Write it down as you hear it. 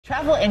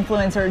Travel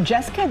influencer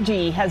Jessica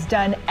G has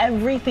done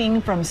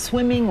everything from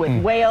swimming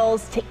with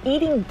whales to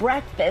eating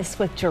breakfast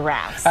with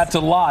giraffes. That's a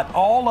lot.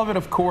 All of it,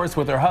 of course,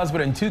 with her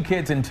husband and 2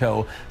 kids in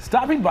tow,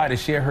 stopping by to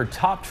share her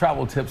top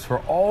travel tips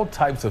for all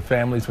types of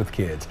families with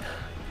kids.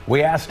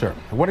 We asked her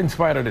what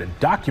inspired her to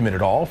document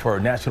it all for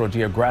National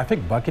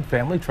Geographic Bucket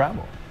Family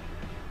Travel.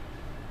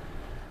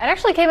 It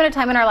actually came at a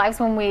time in our lives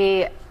when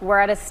we were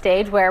at a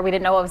stage where we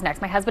didn't know what was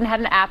next. My husband had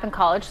an app in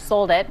college,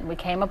 sold it, we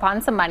came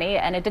upon some money,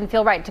 and it didn't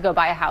feel right to go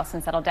buy a house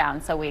and settle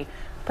down. So we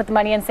put the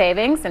money in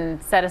savings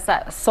and set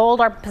aside, sold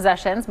our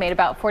possessions, made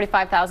about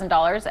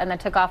 $45,000, and then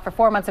took off for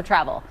 4 months of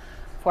travel.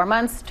 4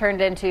 months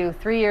turned into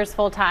 3 years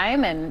full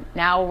time, and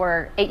now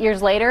we're 8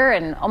 years later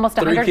and almost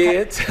 100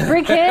 kids.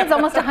 3 kids,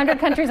 almost 100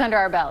 countries under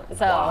our belt.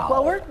 So, wow.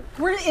 Well,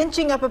 we're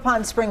inching up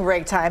upon spring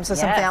break time, so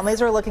some Yes.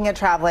 families are looking at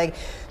traveling.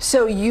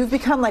 So you've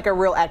become like a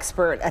real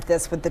expert at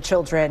this with the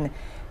children.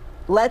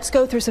 Let's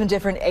go through some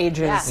different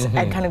ages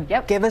and kind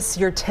of give us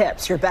your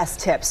tips, your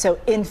best tips. So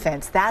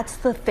infants, that's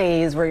the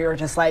phase where you're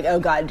just like, oh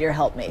God, dear,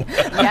 help me.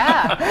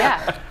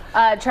 yeah.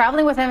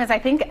 Traveling with him is, I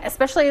think,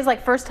 especially as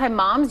like first-time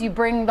moms, you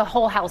bring the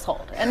whole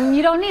household, and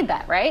you don't need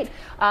that, right?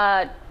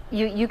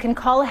 You can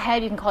call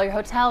ahead, you can call your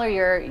hotel or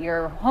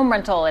your home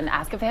rental and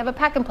ask if they have a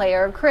pack and play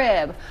or a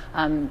crib.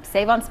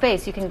 Save on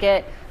space. You can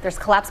get, there's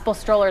collapsible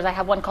strollers. I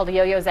have one called a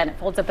Yo-Yo Zen. It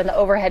folds up in the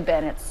overhead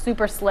bin. It's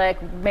super slick,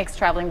 makes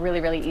traveling really,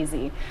 really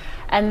easy.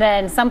 And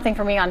then something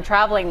for me on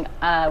traveling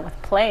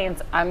with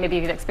planes, maybe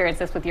you've experienced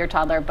this with your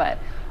toddler, but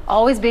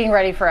always being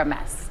ready for a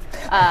mess.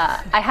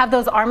 I have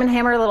those Arm &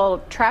 Hammer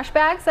little trash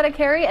bags that I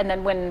carry, and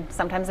then when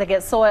sometimes they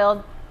get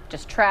soiled,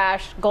 just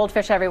trash,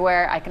 goldfish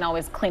everywhere, I can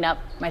always clean up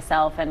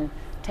myself and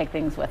take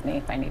things with me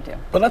if I need to.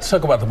 But let's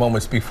talk about the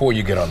moments before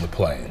you get on the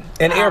plane.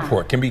 An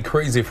airport can be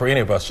crazy for any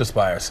of us just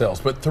by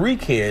ourselves, but 3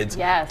 kids,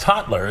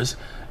 toddlers,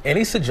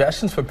 any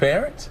suggestions for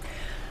parents?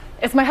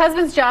 It's my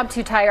husband's job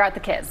to tire out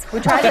the kids. We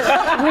try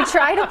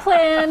to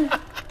plan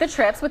the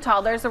trips with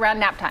toddlers around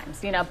nap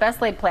times. You know,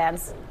 best laid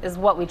plans is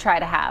what we try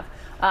to have.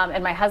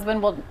 And my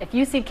husband will, if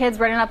you see kids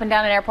running up and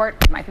down an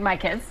airport, it might be my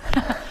kids.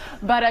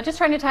 But just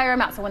trying to tire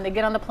them out so when they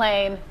get on the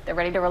plane, they're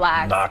ready to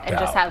relax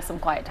just have some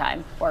quiet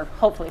time or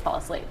hopefully fall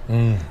asleep.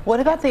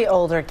 What about the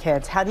older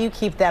kids? How do you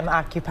keep them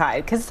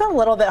occupied? Because it's a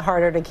little bit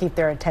harder to keep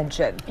their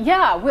attention.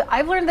 Yeah,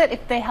 I've learned that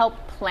if they help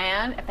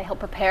plan, if they help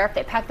prepare, if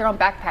they pack their own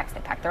backpacks,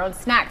 they pack their own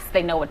snacks,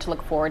 they know what to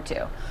look forward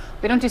to.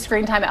 We don't do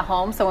screen time at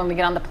home, so when we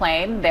get on the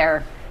plane,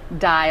 they're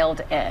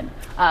dialed in.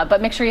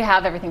 But make sure you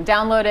have everything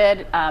downloaded.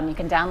 You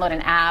can download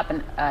an app,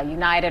 and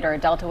United or a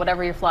Delta,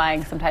 whatever you're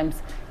flying,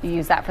 sometimes you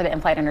use that for the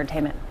in-flight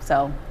entertainment.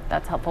 So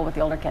that's helpful with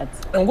the older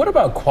kids. And what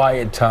about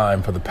quiet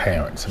time for the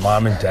parents,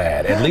 mom and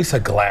dad? At least a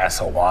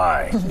glass of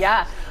wine.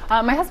 Yeah.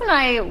 My husband and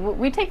I,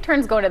 we take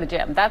turns going to the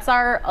gym. That's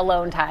our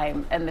alone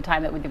time and the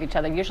time that we give each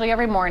other, usually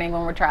every morning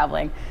when we're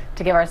traveling,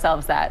 to give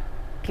ourselves that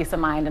peace of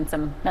mind and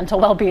some mental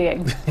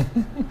well-being.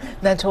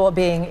 Mental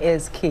well-being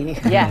is key.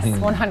 Yes,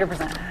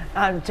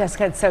 100%.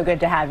 Jessica, it's so good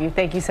to have you.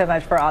 Thank you so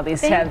much for all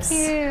these tips.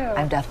 Thank you.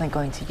 I'm definitely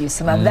going to use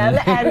some of them.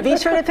 And be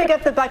sure to pick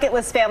up the Bucket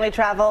List Family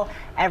Travel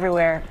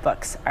everywhere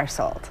books are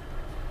sold.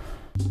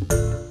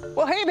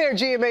 Well, hey there,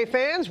 GMA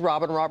fans.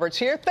 Robin Roberts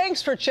here.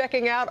 Thanks for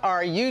checking out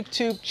our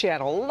YouTube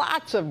channel.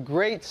 Lots of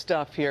great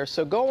stuff here.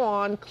 So go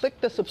on,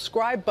 click the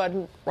subscribe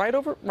button right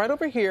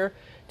over here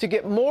to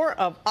get more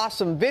of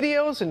awesome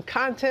videos and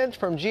content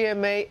from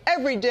GMA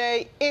every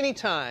day,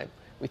 anytime.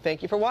 We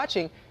thank you for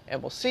watching,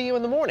 and we'll see you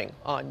in the morning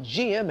on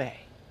GMA.